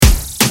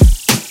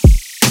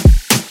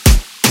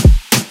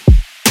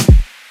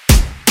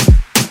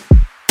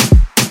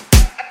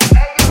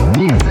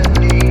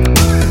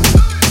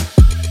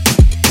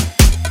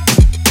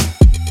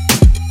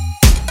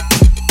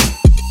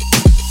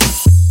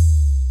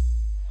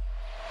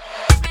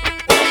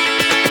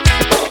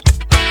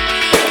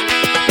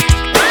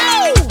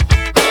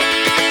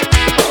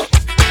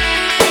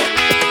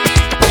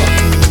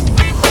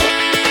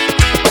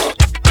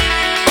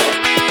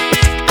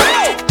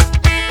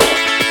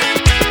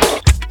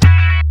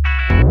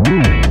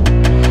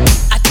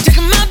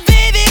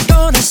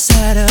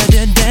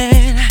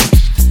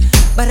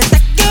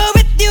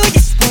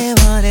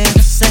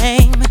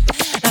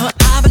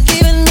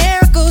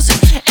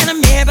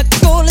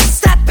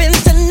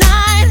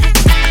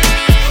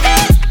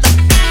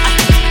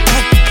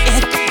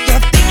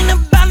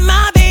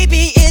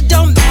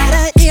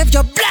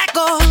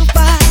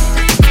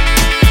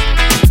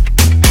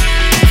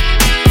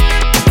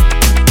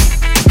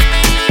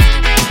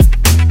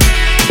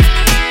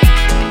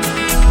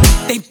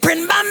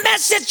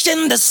message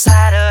in the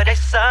Saturday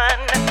sun.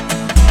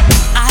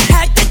 I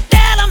had to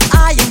tell him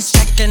I ain't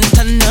second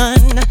to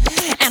none.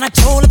 And I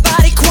told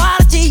about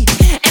equality,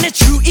 and it's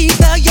true,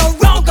 either you're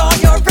wrong or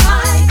you're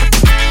right.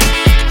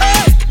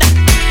 But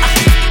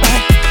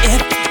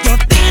if you're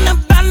thinking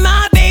about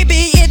my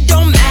baby, it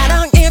don't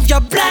matter if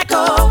you're black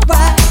or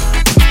white.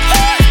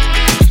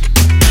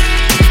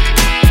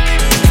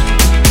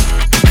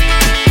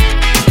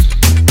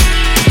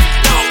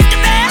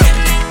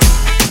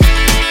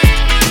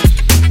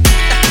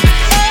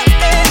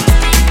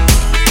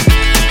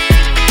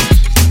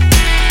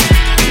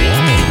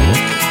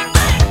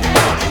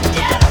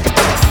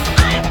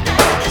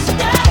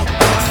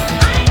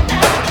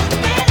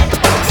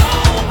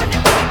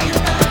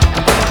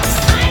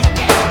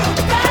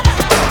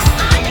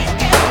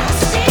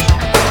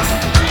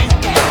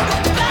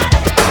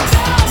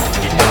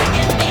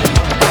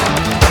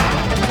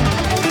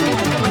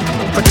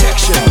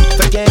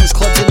 Gangs,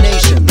 clubs, and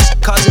nations,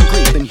 causing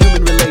grief in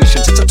human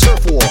relations. It's a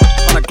turf war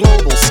on a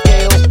global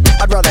scale.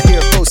 I'd rather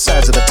hear both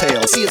sides of the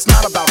tale. See, it's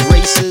not about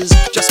races,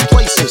 just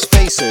places,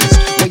 faces.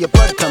 Where your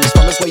blood comes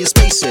from is where your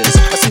space is.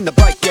 I've seen the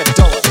bright get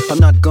duller. I'm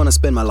not gonna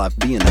spend my life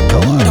being a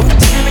color. Don't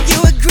tell me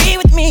you agree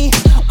with me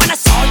when I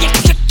saw you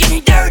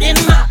kicking dirt in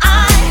my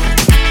eye.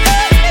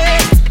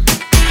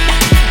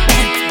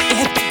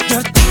 If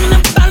you're thinking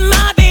about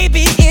my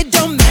baby, it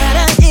don't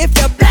matter if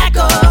you're black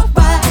or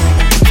white.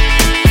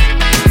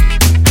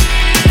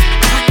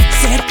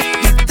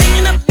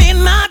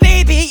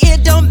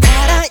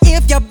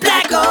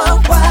 Black or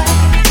white.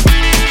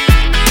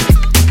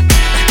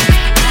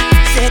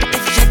 Said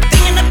if you're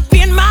thinking of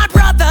being my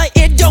brother,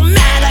 it don't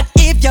matter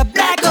if you're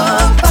black or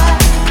white.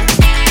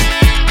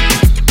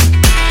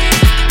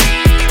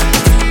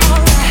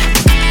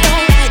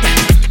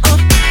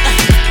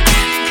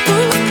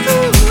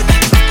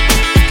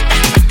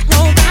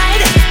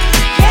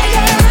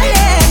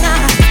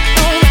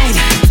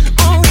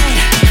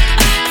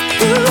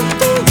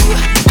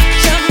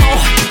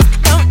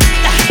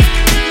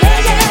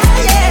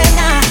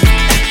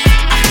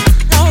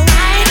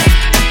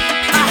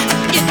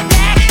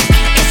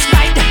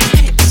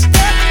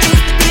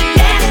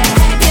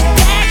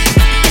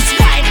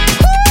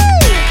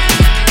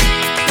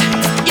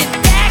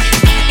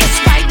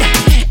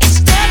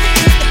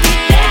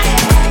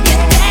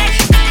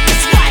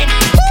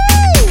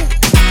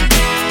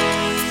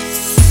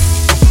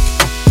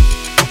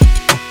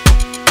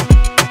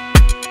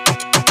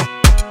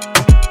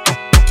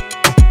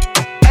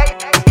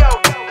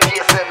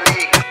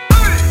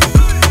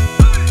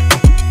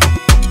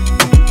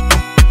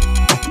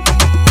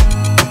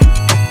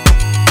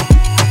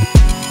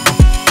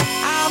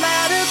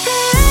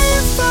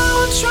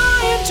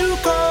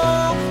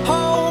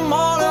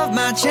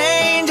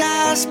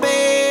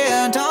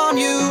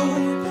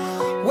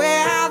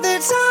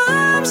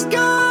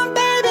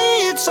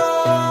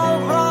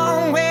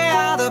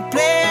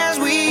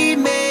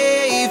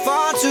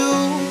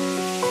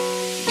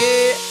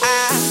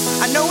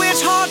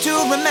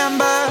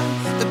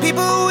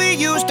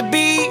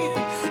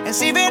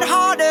 It's even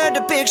harder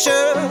to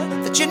picture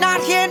that you're not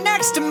here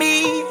next to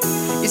me.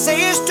 You say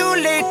it's too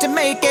late to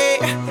make it,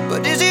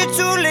 but is it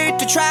too late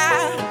to try?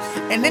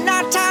 And in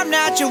that time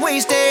that you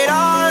wasted,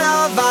 all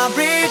of our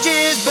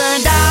bridges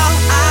burned out.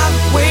 I've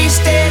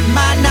wasted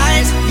my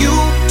nights, you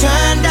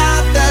turned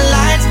out the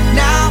lights.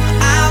 Now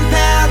I'm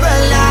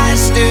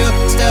paralyzed, still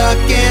stuck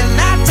in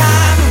that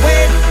time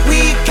when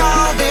we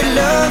called it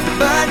love,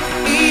 but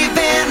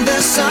even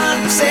the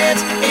sun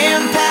sets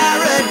in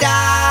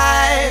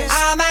paradise.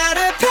 I'm at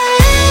a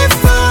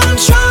payphone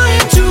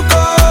trying to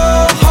go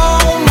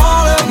home.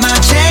 All of my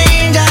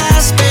change I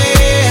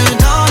spent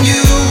on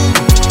you.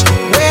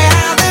 Where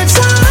have the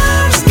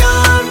times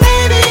gone,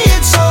 baby?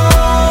 It's so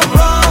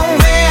wrong.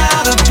 Where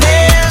are the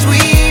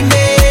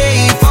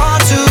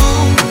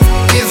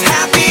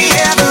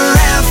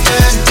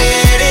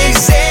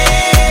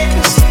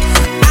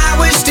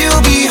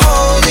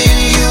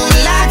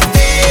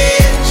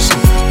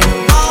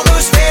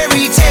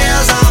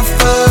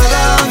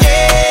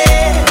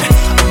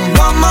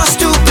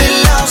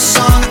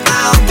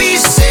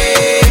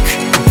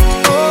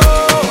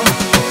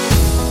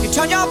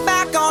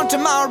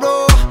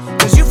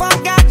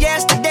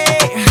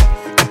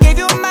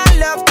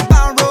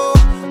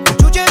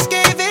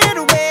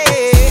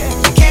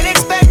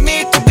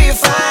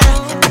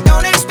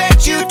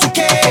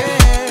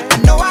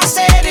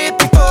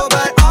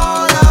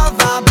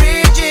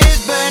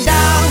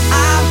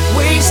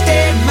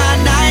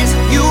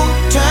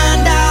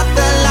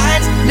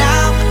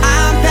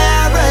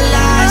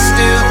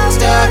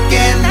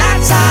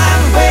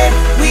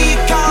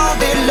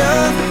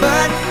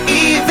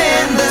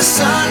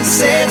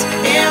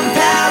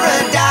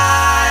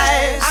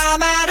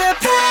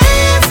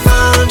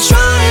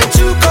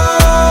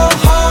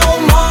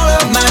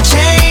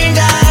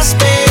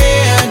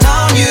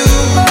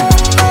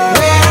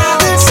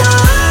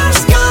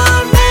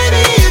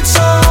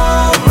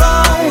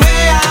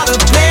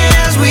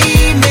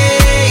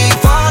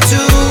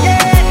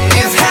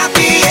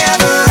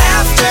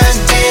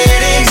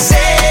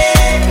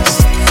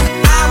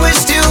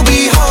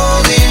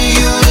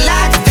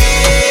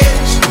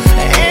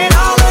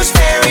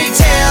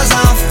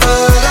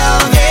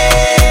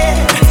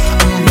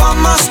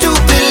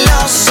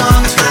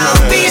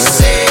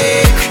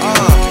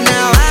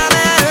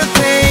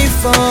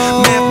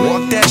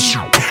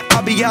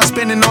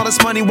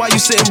why you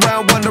sitting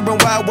around wondering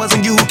why it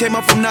wasn't you who came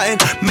up from nothing.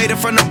 Made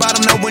it from the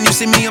bottom, now when you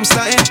see me I'm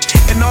stunting.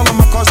 And all of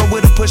my calls are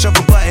with a push of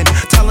a button,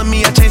 telling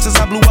me I changed since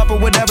I blew up or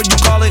whatever you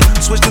call it.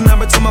 Switch the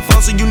number to my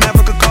phone so you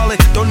never could call it.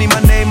 Don't need my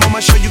name on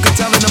my shirt, you can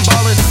tell it I'm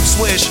ballin'.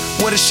 Swish,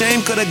 what a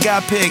shame, could've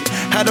got picked.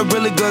 Had a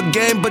really good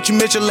game, but you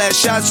missed your last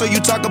shot. So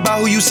you talk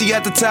about who you see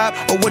at the top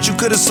or what you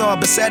could've saw,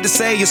 but sad to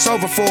say it's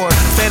over for.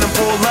 Phantom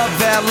pull up,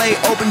 valet,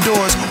 open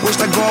doors.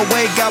 Wished I go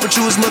away, got what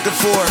you was looking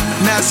for.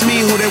 Now it's me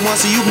who they want,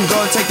 so you can go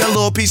and take that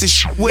little piece of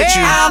shit with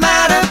you. Yeah, I'm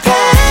at a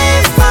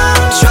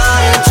payphone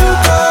trying to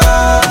go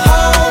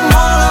home.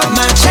 All of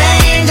my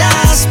change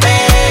I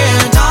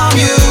spent on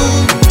you.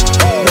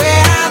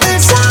 Where have the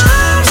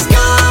times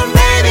gone,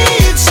 baby?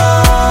 It's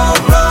all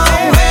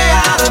wrong. Where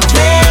are the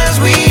plans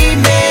we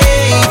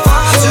made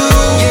for two?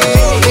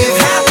 If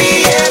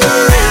happy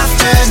ever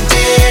after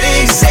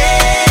did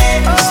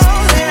exist,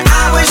 then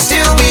I would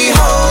still be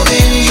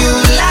holding you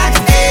like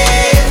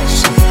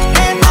this.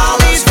 And all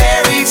these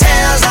fairy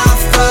tales are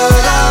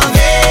full of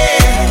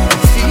it.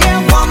 Yeah,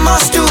 one more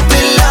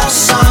stupid love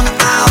song,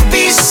 I'll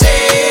be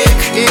sick.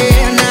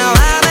 Yeah, now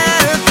I'm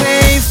at a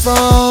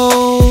payphone.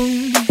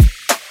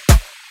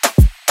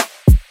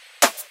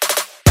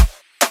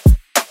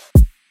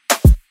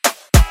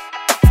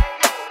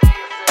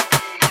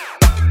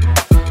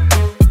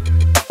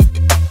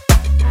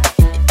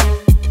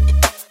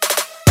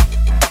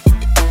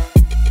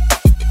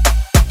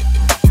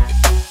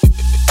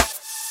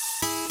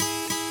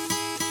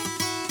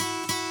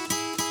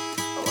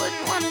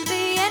 Wouldn't wanna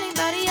be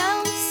anybody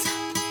else.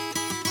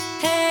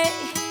 Hey,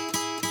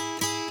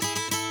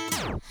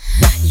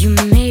 you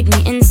made me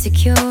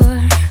insecure.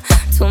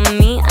 Told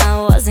me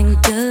I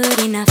wasn't good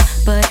enough.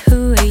 But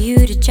who are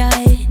you to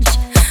judge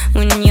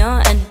when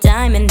you're a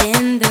diamond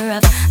in the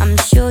rough? I'm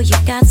sure you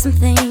got some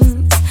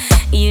things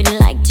you'd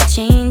like to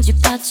change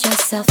about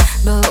yourself.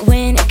 But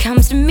when it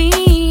comes to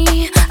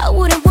me, I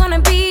wouldn't wanna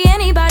be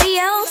anybody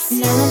else.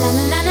 Na na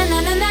na na na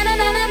na na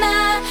na na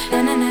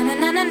na na na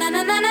na na na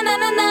na na na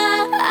na na.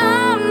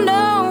 I'm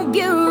no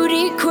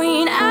beauty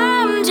queen,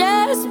 I'm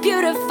just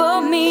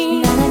beautiful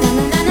me.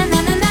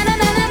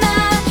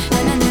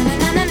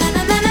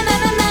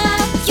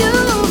 You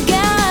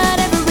got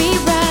every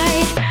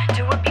right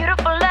to a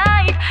beautiful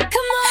life.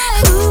 Come on.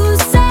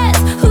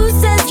 Who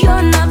says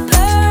you're not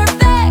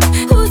perfect?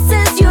 Who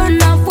says you're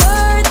not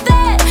worth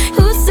it?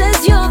 Who says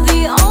you're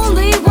the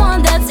only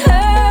one that's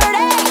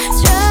hurting?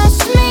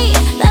 Trust me,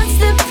 that's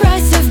the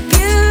price of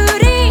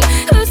beauty.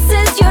 Who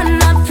says you're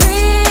not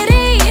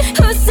pretty?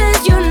 Who says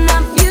you're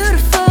not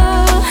beautiful?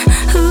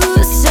 Who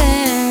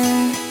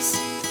says?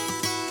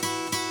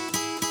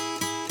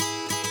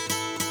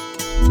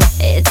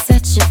 It's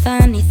such a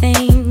funny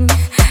thing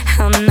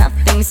how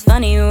nothing's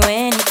funny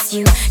when it's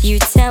you. You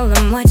tell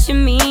them what you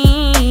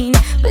mean,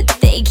 but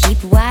they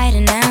keep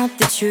whiting out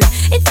the truth.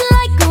 It's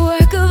like a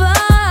work of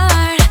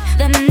art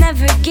that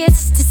never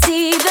gets to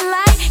see the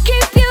light.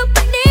 Keep you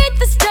beneath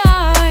the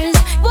stars,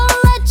 won't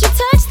let you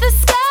touch the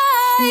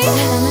sky.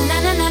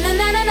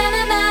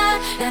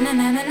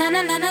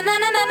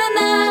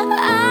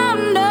 I'm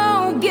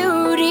no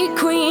beauty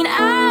queen,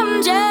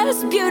 I'm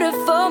just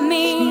beautiful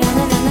me.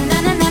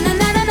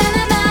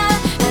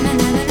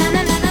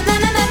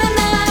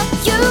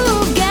 You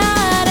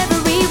got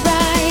every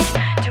right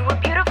to a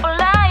beautiful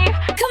life.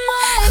 Come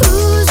on. Who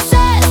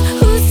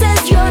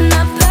says you're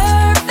not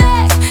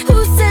perfect? Who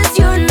says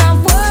you're not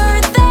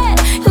worth it?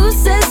 Who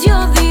says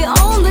you're the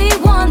only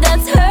one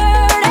that's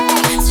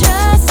hurting?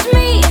 Trust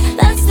me,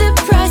 that's the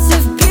price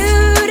of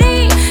beauty.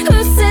 Who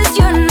says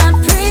you're not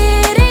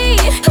pretty?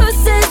 Who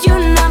says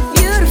you're not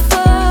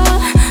beautiful?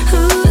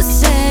 Who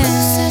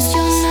says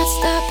you're not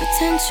star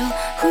potential?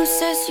 Who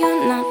says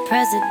you're not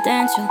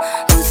presidential?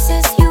 Who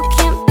says you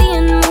can't be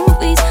in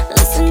movies?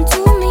 Listen to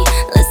me,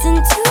 listen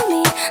to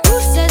me. Who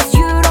says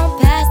you don't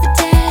pass the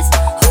test?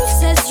 Who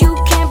says you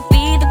can't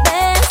be the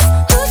best?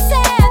 Who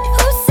said?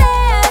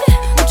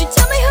 Would you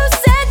tell me who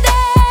said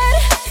that?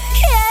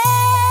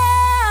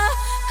 Yeah,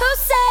 who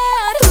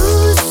said?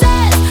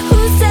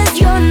 Who says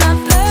you're not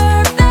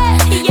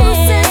perfect? Who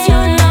says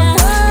you're not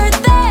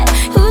worth it?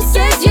 Who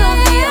says you're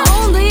the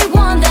only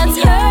one that's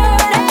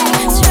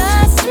hurting?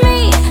 Trust me,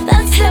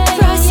 that's the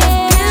price of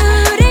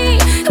beauty.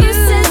 Who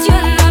says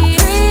you're not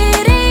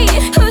pretty?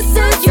 Who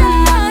says you're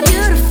not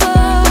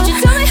beautiful? Would you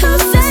tell me who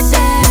said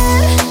that?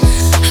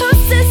 Who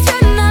says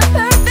you're not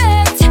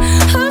perfect?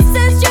 Who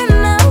says you're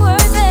not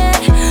worth it?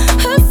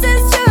 Who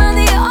says you're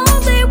the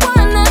only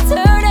one that's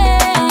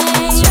hurting?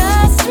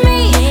 Trust me,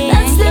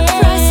 that's the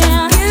price of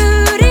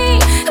beauty.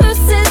 Who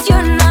says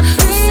you're not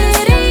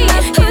pretty?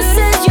 Who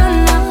says you're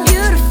not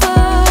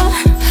beautiful?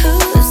 Who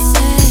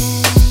says?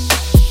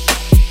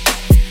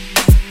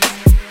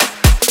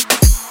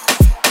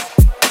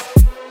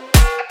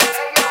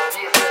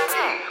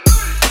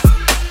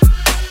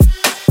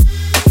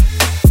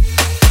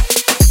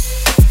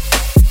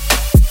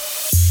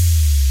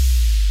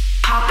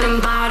 Popping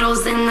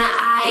bottles in the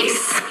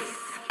ice,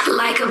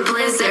 like a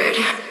blizzard.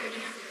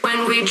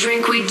 When we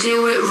drink, we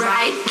do it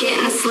right.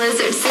 Getting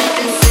slizzard,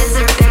 sipping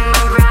scissor in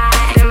my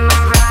ride,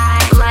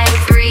 like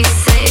 3-6.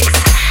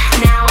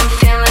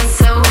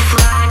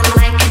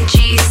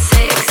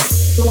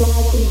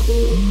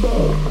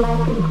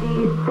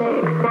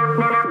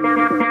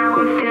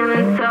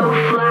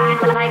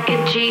 like a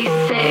G6,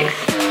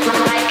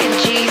 like a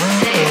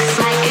G6,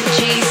 like a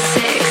G6.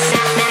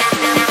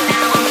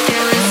 Now I'm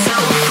feeling so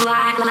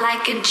fly,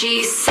 like a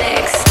G6.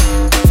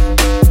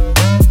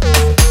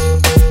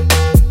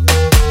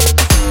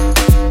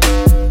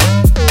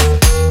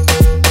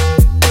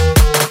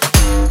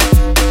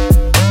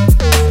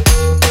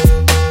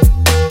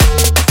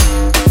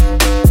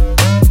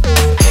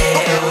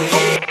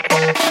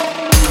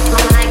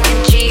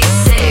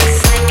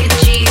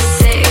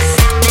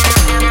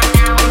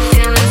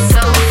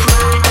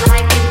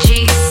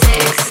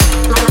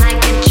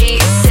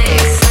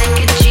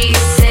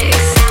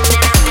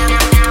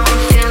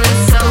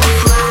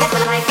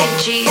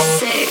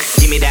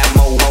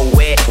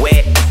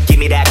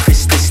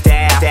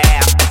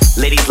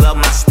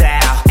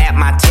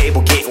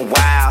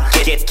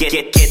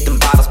 Get them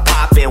bottles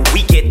poppin',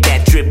 we get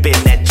that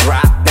drippin', that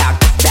drop.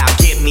 Now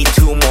get me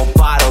 2 more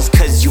bottles,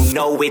 cause you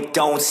know it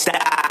don't stop.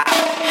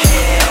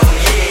 Hell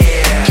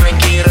yeah.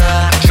 Drink it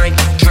up, drink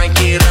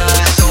it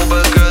up.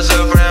 Sober girls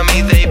around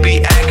me, they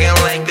be acting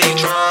like they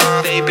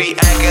drunk. They be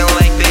acting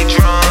like they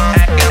drunk.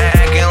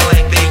 Acting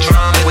like they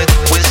drunk.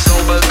 With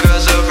sober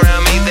girls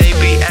around me, they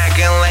be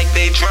acting like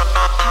they drunk.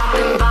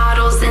 Popping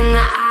bottles in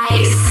the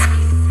ice,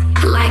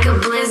 like a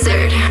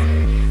blizzard.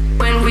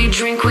 When we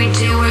drink, we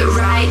do it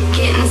right.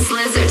 Getting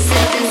slizzard,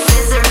 sipping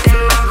scissor.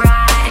 Been my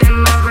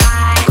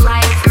ride,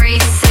 like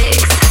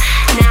 3-6.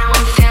 Now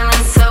I'm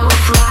feeling so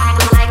fly,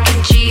 like a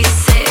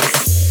G6.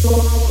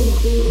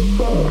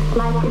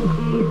 Like a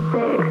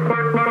G6.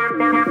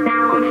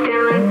 Now I'm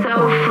feeling so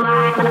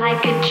fly,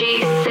 like a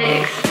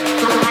G6.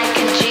 Like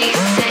a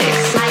G6,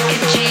 like a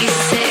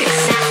G6.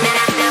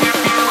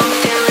 Now I'm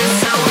feeling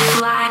so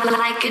fly,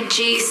 like a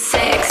G6.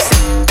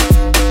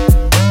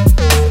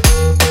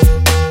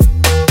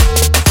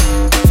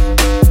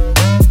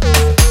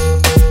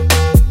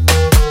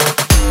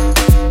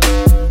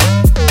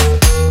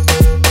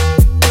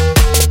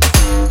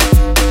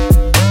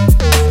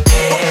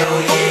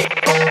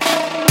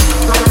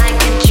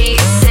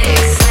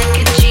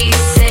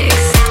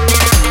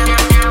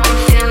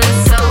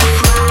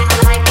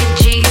 Like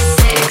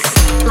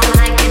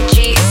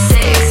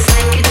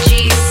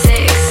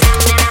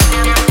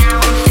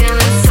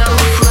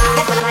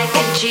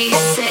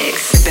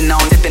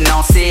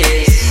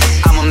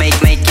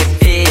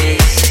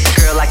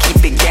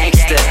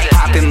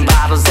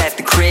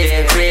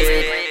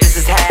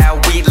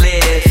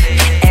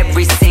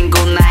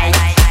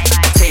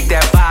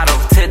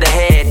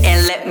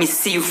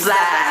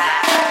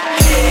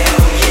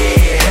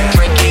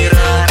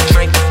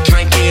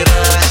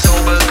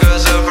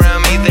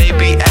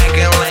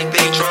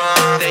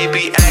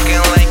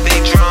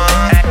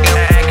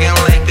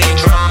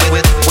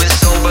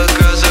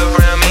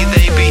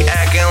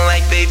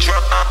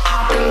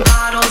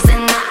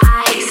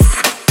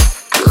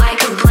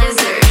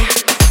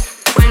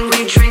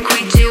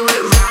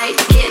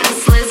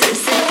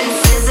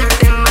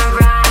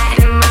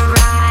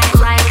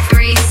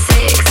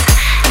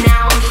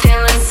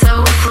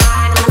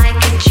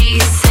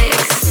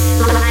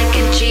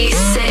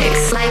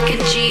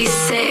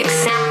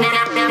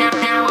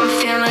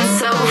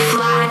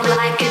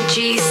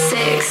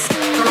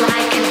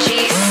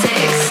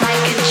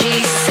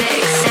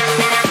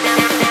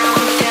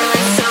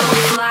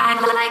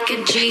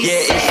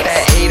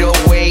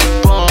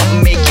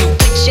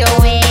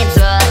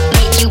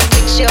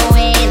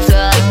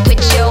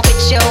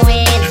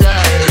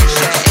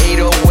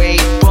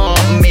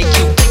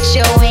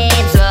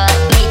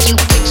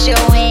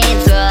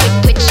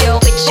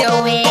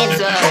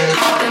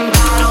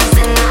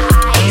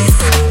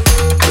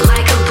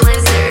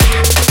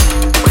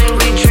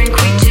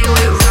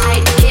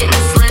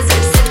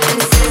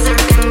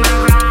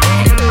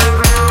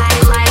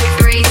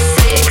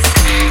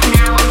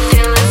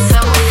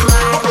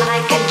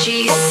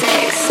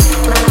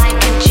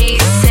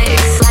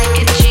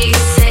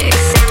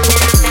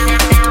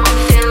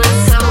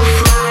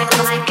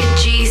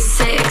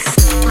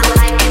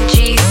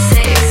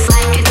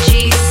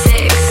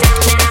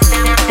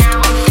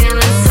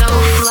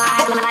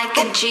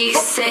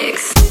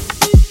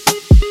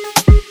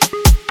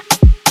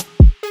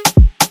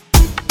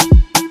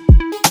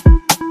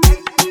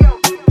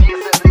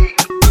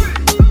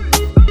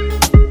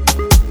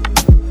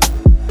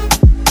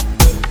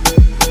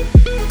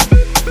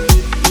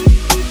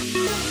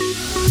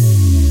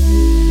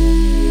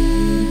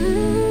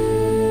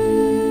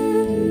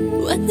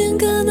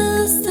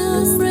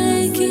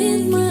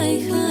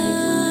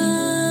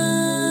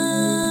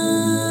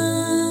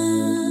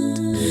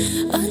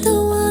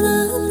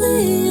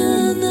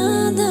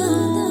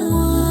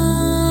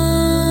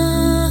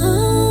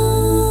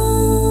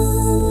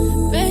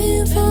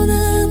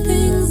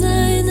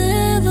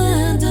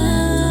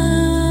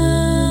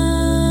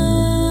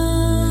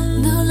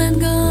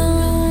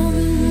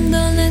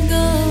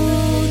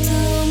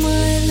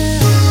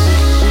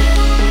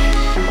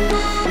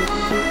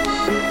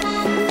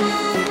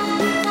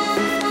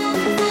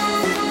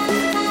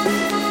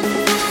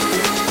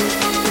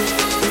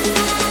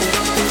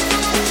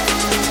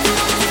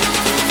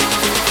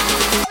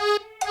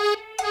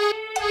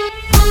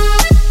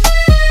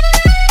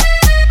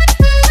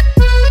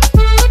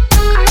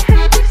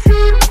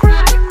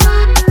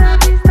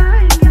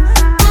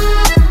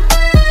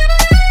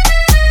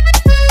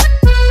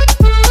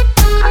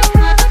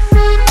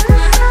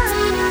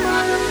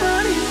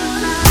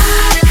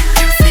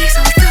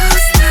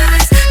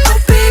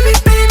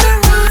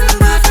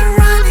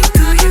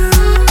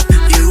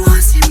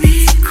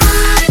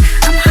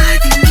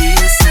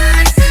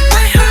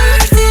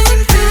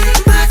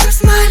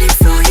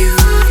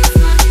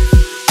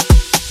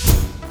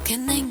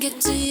Can I get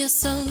to your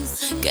soul?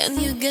 Can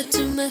you get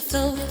to my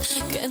thought?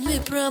 Can we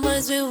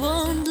promise we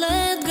won't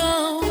let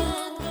go?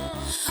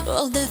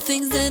 All the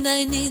things that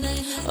I need,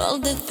 all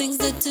the things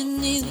that you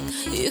need,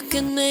 you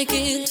can make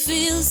it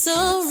feel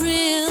so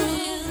real.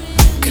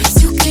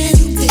 'Cause you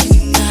can't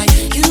deny,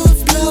 you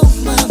blow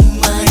my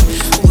mind.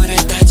 When I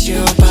touch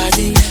your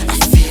body, I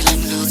feel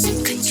I'm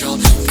losing control.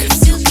 'Cause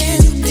you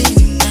can't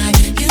deny,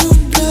 you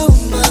blow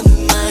my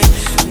mind.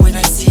 When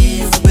I see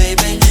you,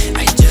 baby,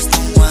 I just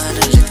don't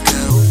wanna let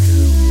go.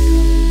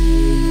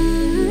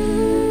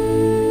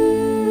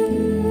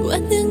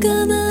 When you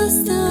gonna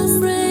stop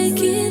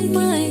breaking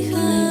my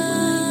heart?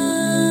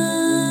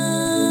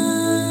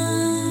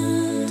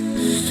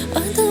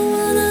 I don't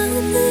wanna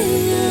be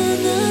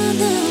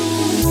another.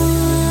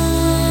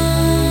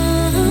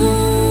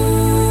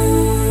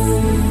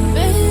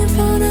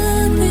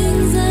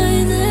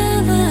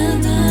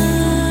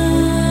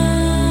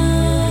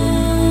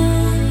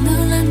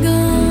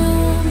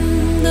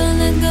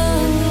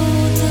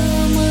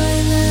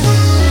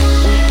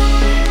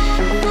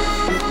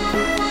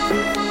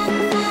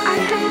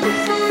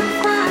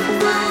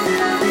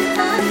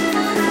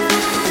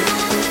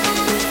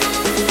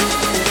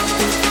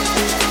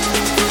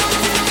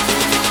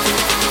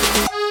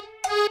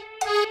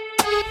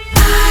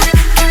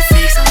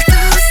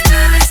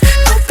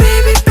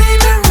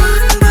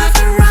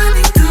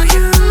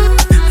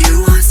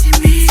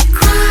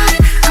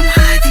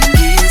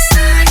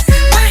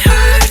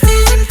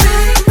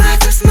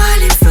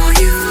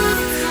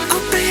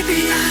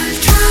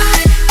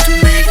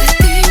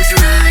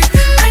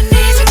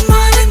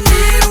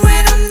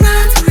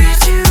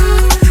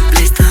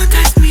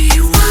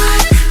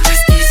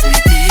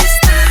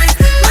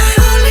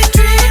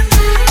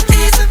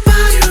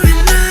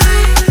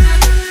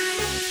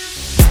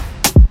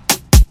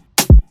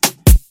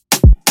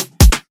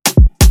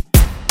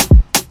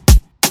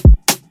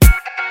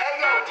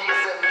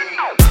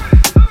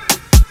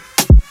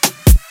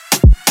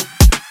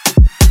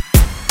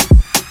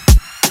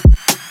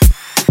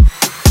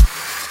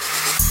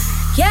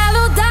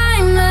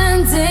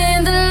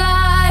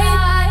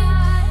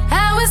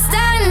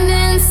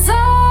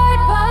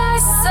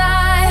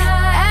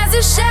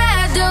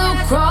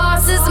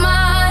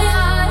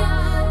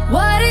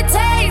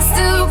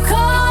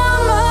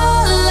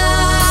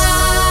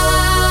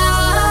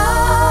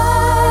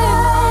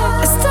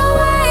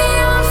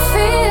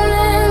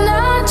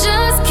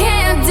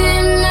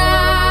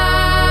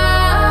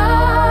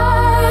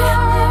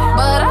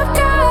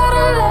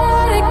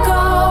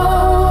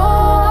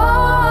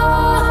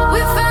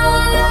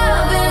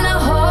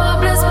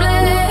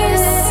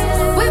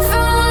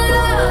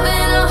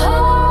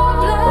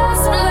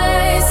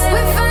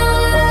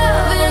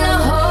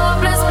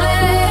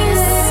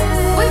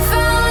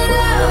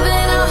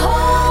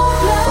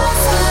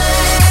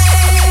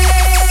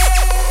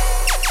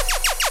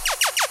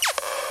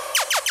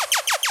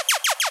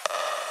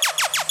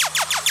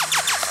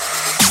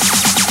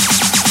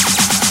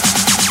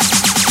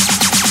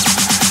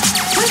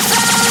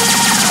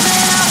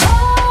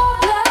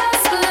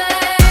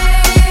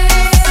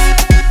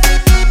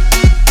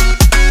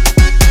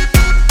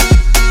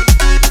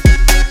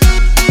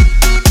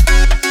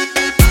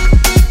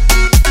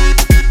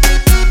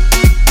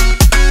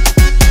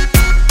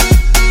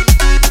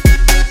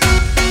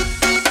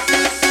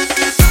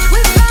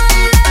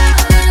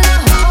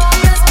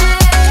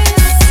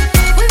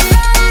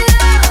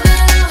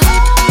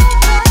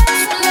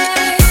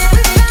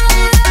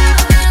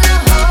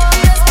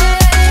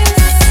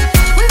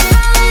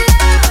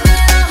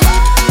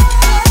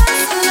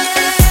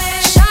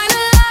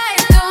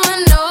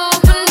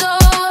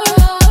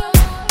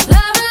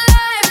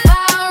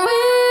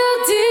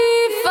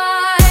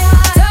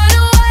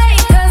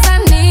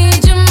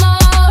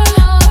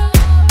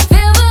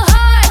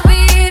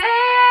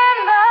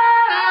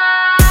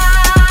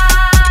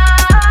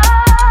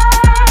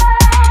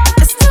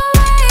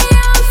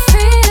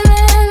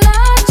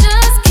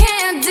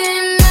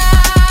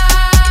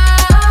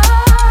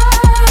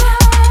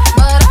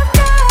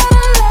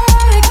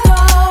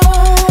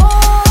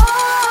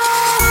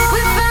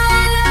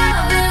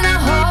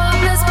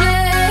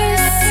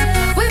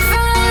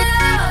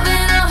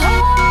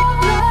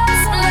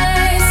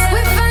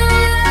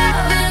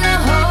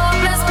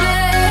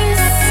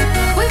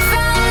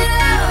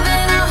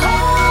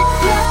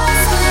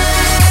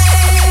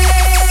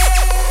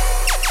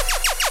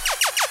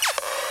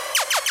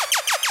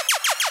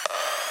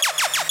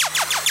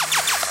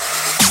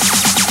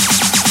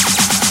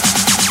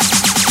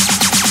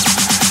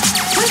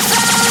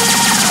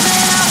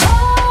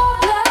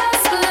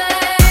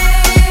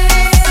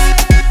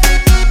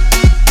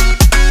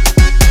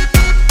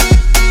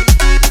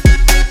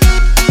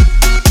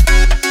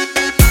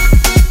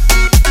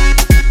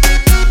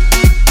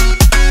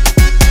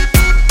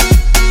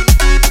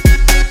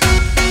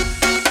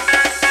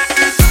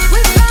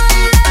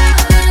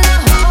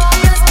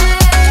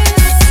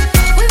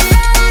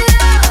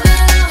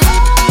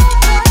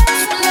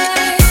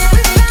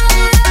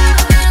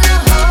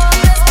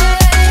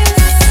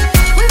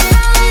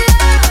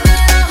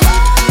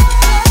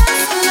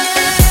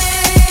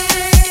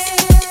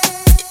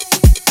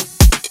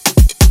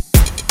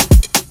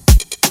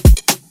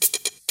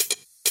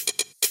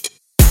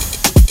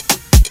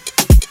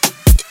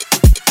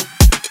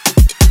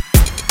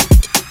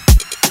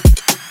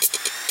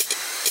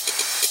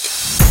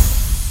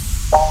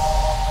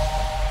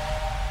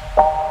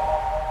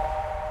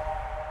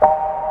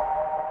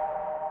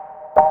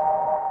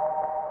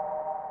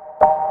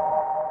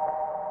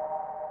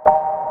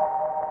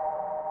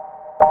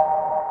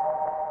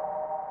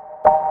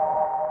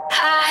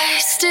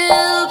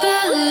 still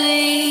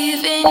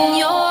believe in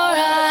your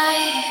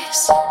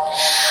eyes.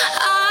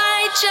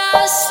 I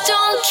just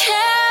don't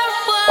care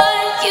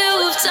what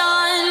you've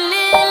done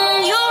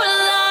in your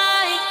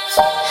life.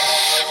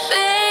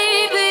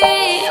 Baby,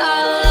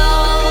 I'll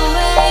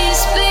always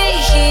be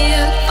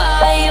here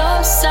by your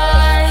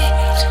side.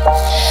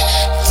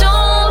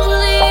 Don't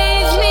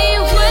leave me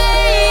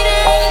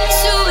waiting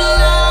too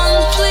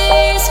long.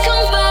 Please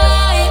come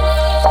by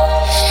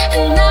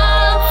and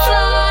I'll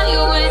fly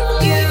with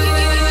you.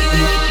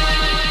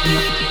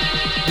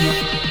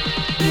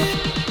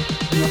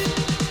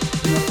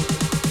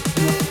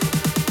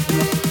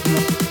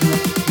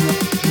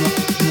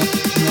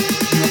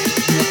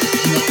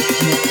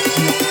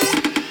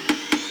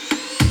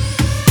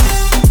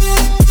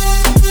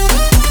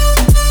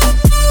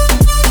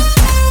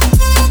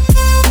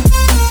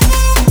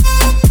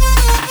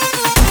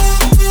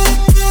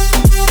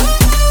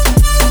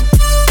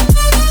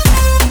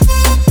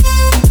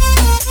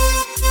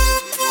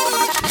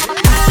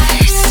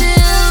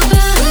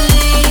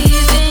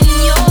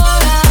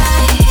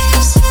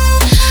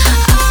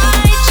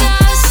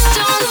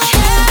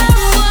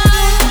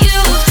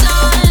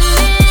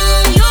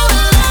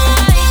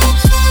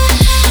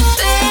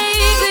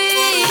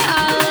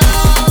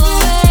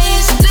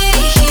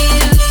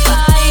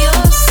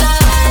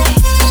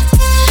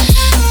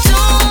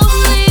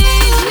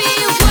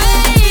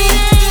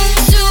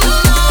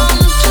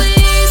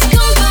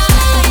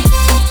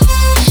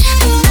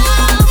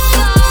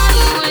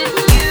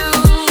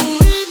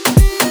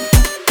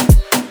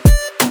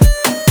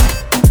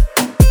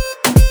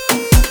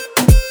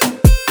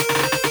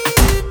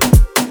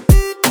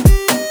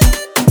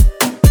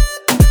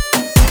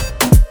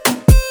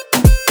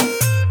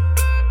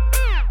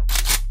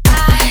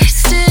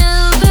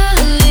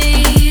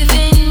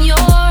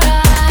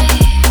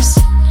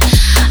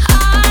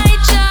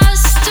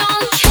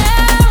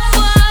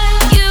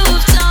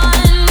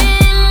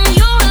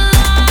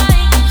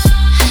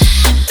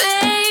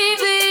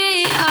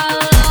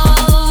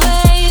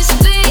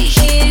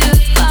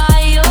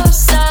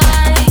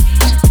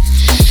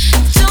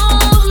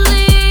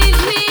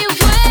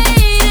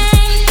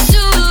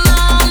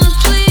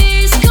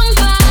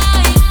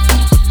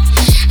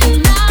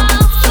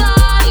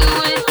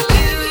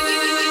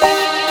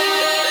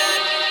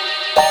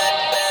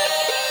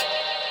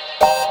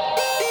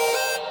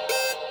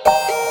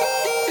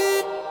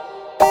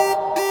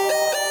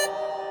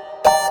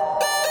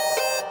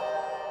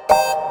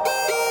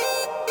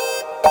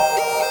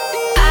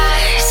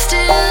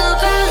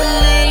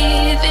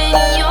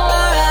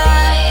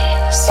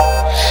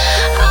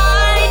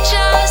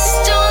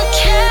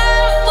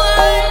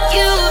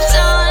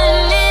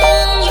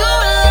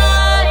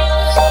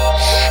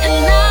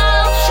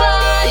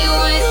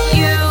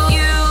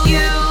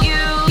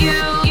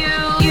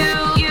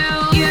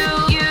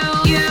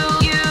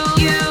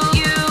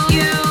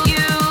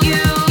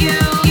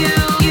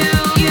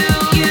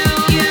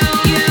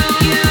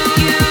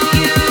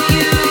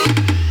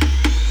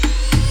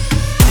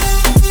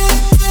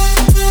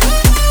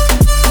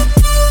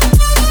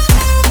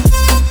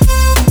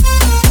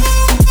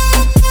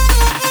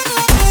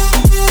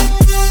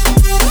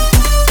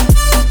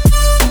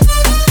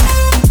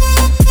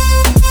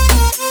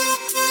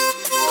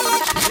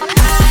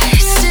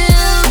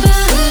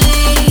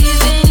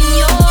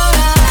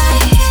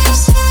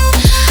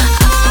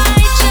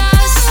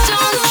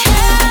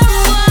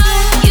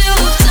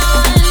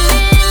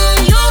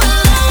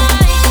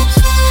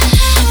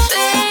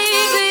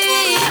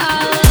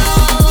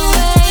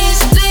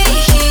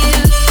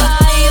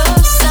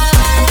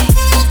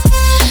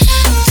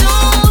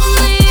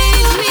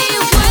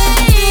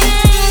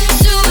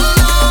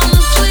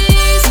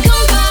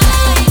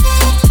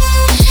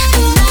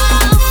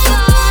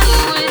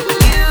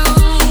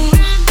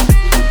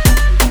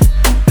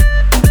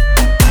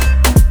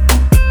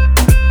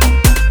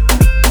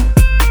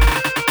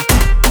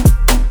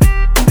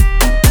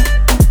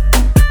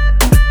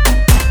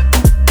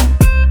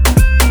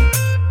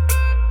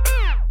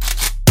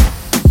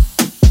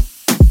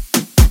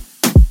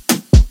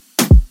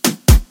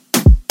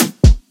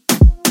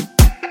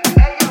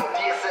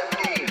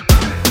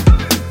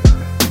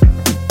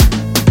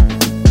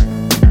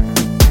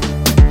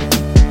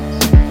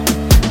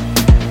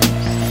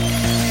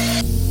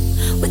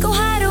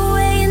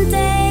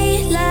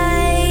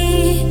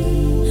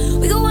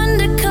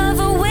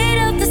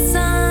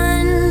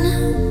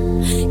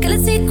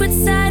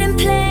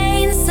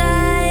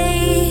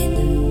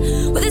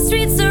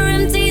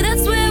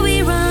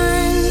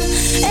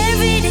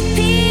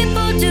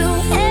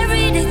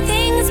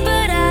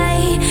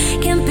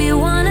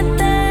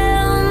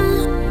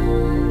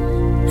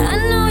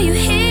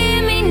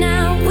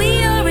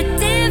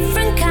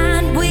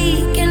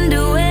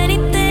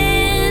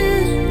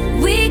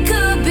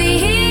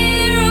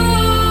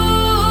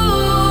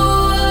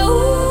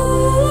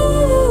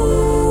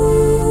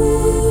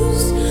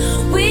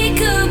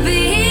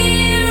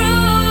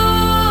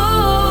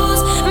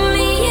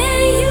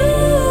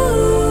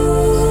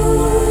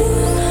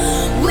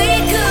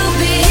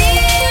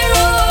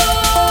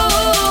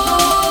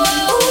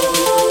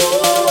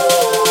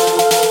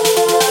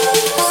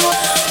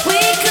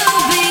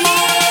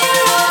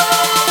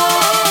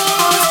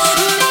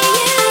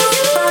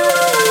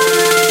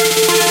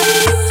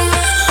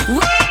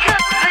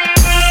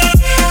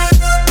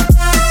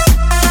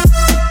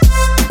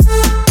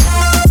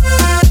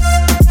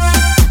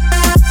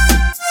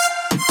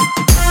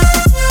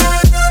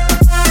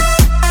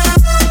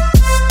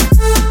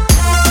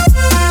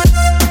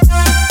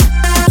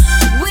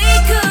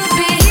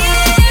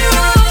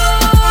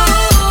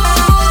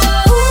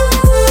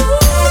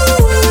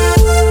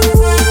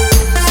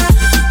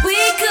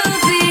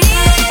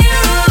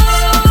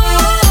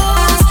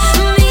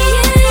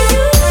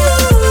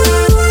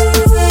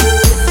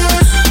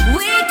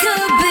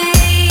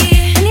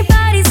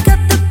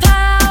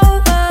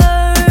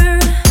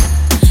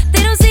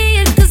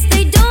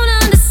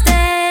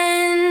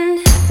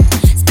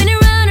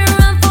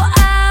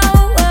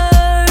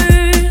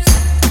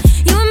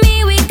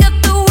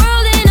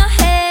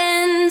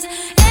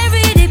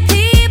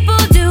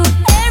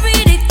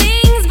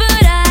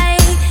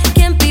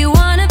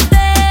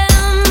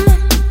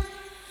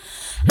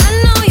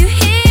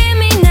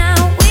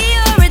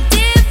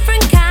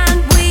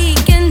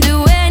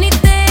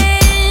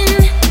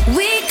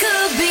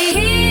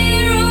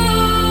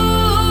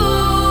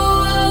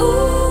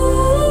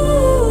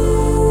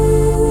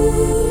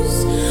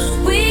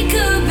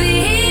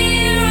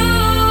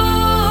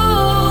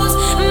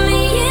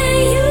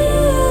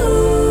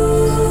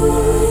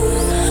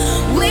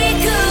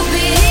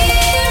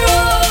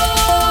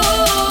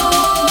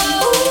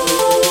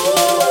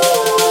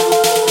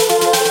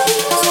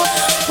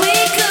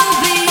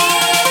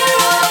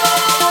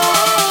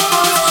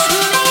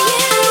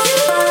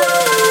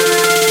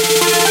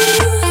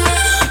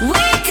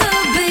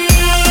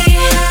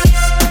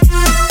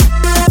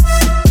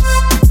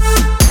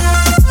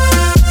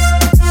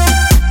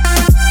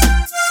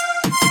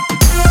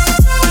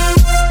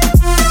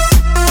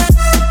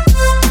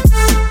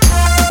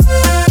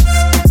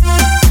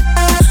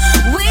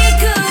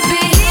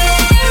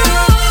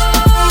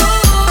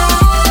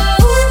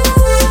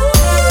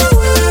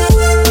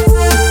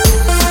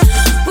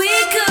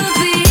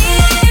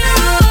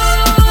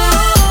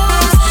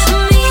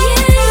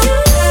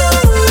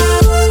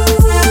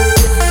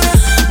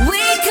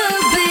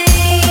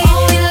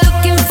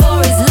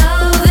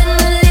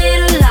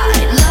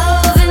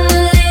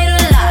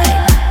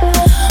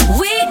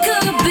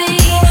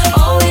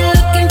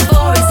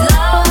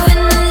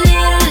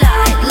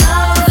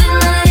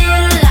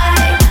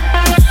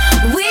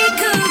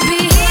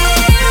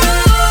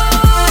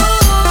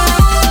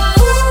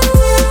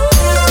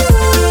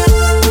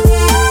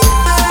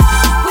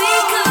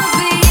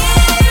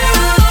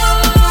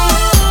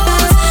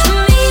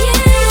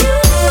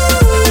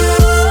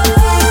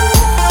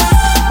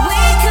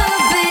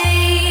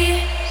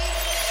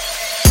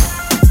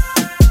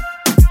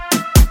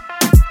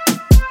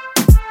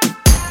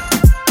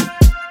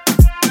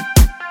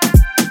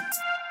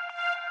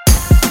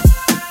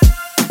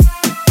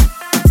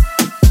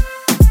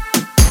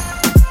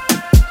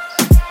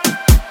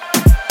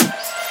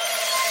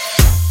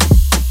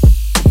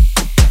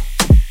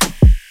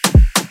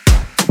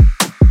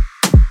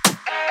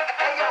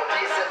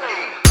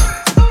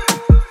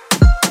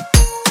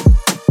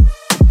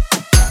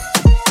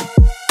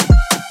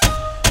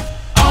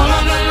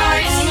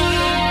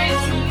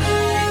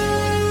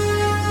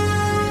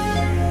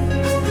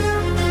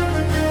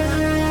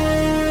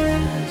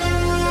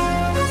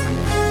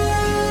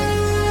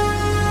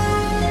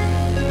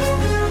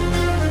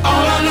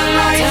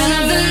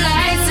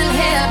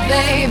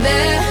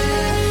 baby.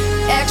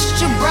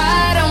 Extra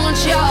bright, I want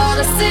y'all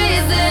to see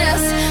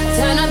this.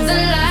 Turn up the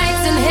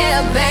lights in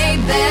here,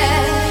 baby.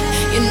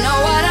 You know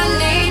what I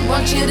need,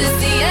 want you to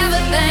see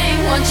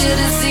everything. Want you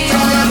to see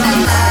all of the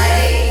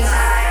lights.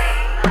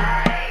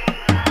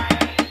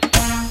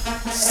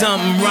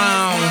 Something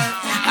wrong,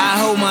 I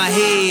hold my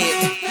head.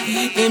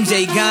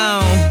 MJ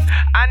gone,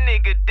 I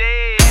nigga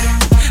dead.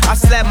 I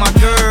slapped my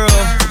girl,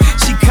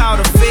 she called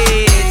the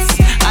feds.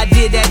 I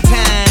did that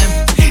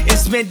time and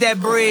spent that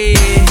bread.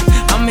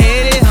 I'm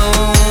headed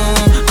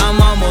home,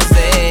 I'm almost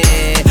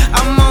there.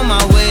 I'm on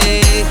my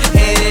way,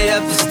 headed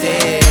up the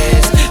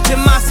stairs. To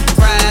my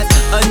surprise,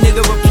 a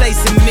nigga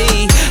replacing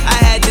me. I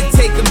had to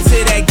take him to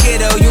that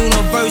ghetto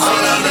university.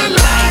 The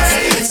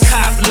lights,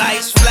 cop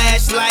lights,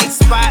 flashlights,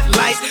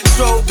 spotlights,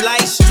 strobe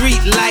lights,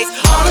 street lights.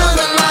 All of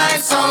the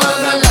lights, all of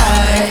the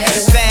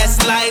lights.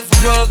 Fast life,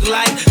 drug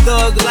life,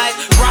 thug life,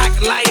 rock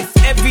life,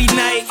 every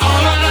night.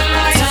 All of the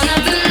lights. Turn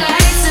up the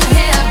lights in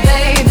here,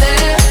 baby.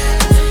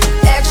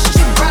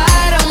 Extra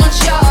bright, I want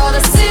y'all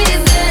to see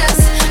this.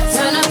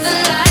 Turn up the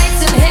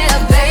lights in here,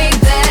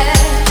 baby.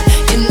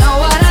 You know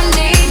what I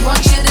need,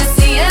 want you to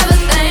see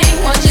everything.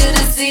 Want you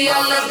to see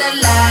all of the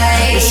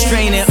lights.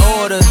 Restraining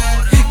order,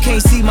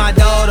 can't see my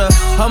daughter.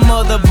 Her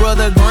mother,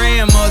 brother,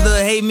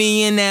 grandmother hate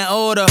me in that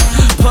order.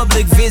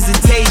 Public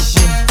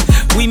visitation,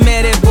 we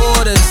met at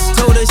borders.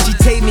 Told her she'd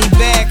take me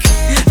back,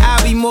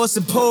 I'll be more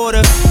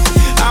supportive.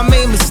 I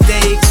made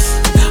mistakes,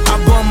 I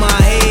bumped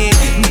my head.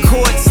 In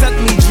court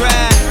sucked me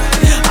dry,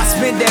 I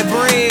spent that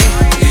bread.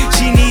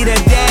 She need a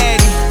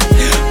daddy,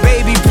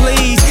 baby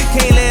please.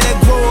 Can't let her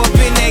grow up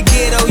in that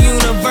ghetto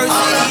university.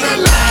 All of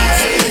the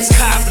lights,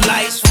 cop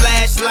lights,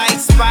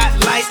 flashlights,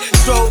 spotlights,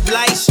 strobe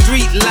lights,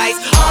 street lights.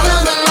 All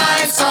of the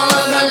lights, all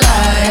of the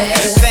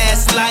lights.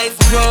 Fast life,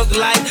 drug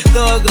life,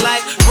 thug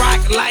life,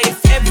 rock life,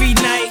 every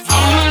night.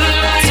 All of the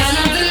lights. Turn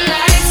up the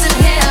lights in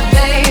here,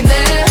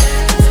 baby.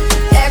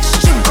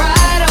 Extra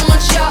bright, I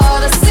want y'all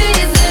to see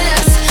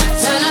this.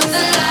 Turn up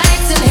the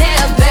lights in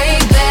here,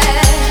 baby.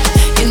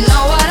 You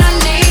know what I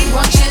need,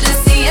 want you to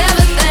see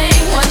everything.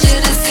 Want you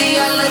to see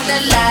all of the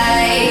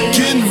lights.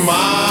 Get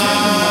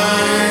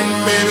mine,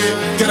 baby.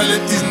 Gotta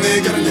let these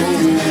niggas know.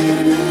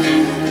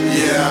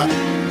 Yeah,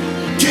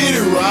 get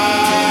it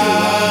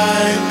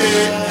right,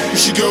 baby. You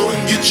should go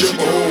and get your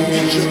own.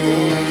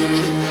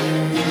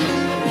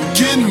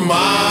 Get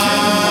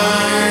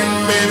mine,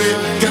 baby.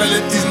 Gotta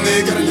let these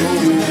niggas know.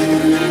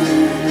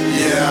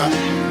 Yeah,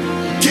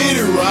 get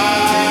it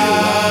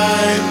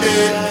right,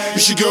 baby.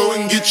 You should go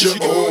and get your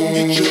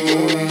own.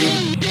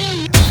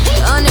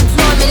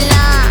 Unemployment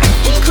line,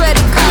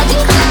 credit card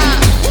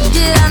decline.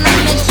 Did I not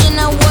mention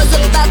I was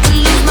about to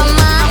lose my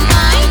mind?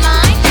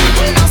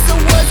 And also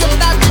was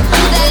about to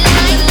do that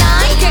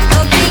line.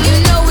 Okay, you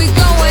know we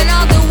going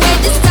all the way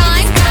this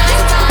time.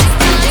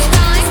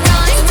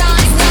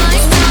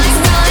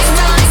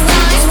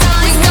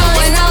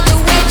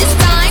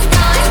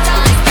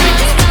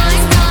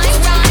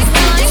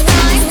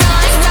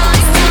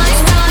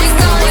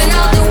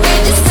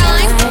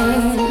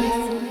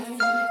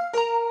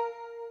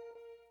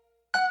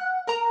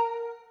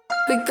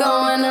 We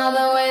going all the way this time. We going all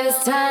the way this time. We're going all the way this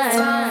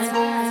time.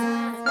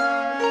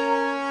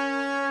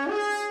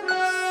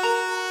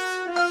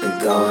 We're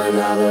going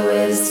all the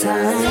way this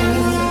time.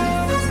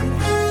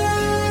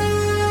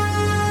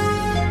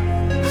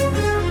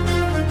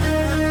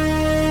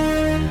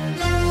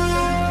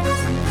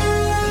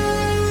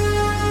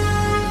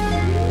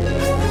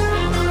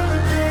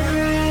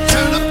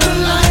 Turn up the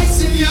lights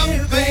in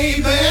here,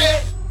 baby.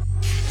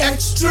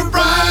 Extra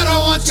bright, I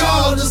want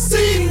y'all to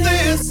see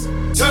this.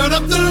 Turn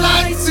up the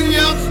lights in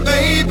here,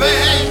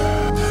 baby.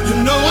 You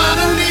know what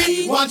I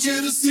need. Want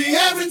you to see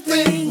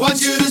everything.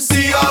 Want you to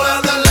see all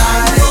of the lights.